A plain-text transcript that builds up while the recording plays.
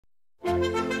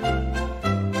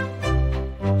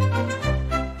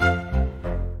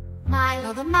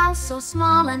Mouse, so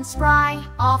small and spry,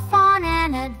 off on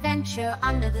an adventure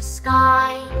under the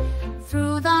sky.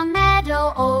 Through the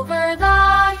meadow, over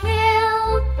the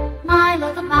hill,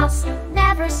 Milo the Mouse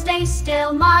never stays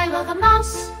still. Milo the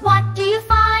Mouse, what do you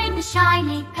find? A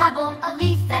shiny pebble, a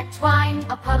leaf that twined,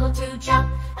 a puddle to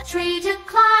jump, a tree to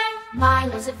climb.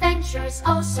 Milo's adventure is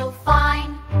oh so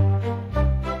fine.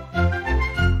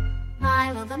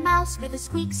 Milo the Mouse with a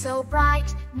squeak so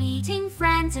bright, meeting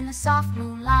friends in the soft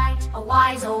moonlight. A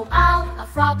wise old owl, a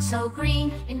frog so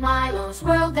green, in Milo's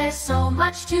world there's so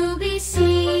much to be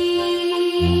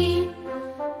seen.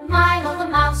 Milo the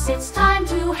Mouse, it's time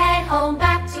to head home,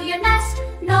 back to your nest,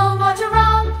 no more to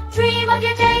roam. Dream of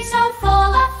your day so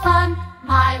full of fun.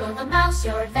 Milo the Mouse,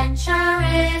 your adventure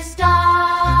is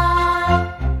done.